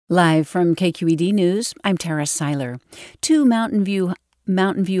Live from KQED News, I'm Tara Seiler. Two Mountain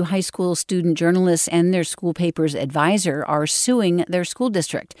View High School student journalists and their school paper's advisor are suing their school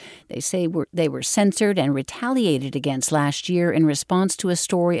district. They say they were censored and retaliated against last year in response to a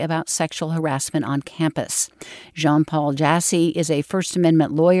story about sexual harassment on campus. Jean-Paul Jassy is a First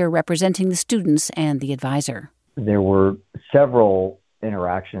Amendment lawyer representing the students and the advisor. There were several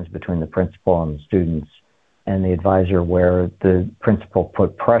interactions between the principal and the students and the advisor where the principal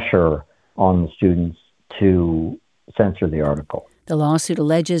put pressure on the students to censor the article. The lawsuit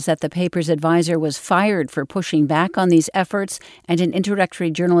alleges that the paper's advisor was fired for pushing back on these efforts, and an introductory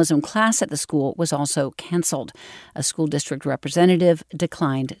journalism class at the school was also canceled. A school district representative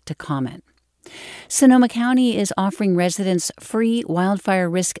declined to comment. Sonoma County is offering residents free wildfire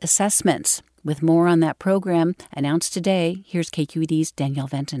risk assessments. With more on that program announced today, here's KQED's Danielle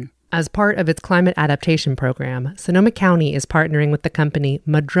Venton. As part of its climate adaptation program, Sonoma County is partnering with the company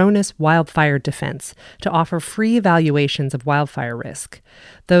Madrones Wildfire Defense to offer free evaluations of wildfire risk.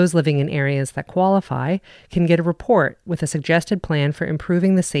 Those living in areas that qualify can get a report with a suggested plan for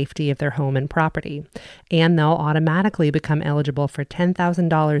improving the safety of their home and property, and they'll automatically become eligible for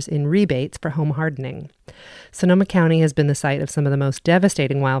 $10,000 in rebates for home hardening. Sonoma County has been the site of some of the most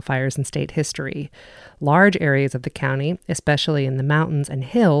devastating wildfires in state history. Large areas of the county, especially in the mountains and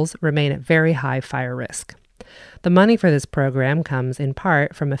hills, remain at very high fire risk. The money for this program comes in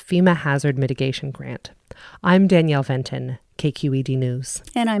part from a FEMA hazard mitigation grant. I'm Danielle Venton, KQED News.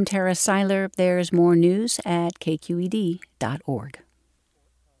 And I'm Tara Seiler. There's more news at kqed.org.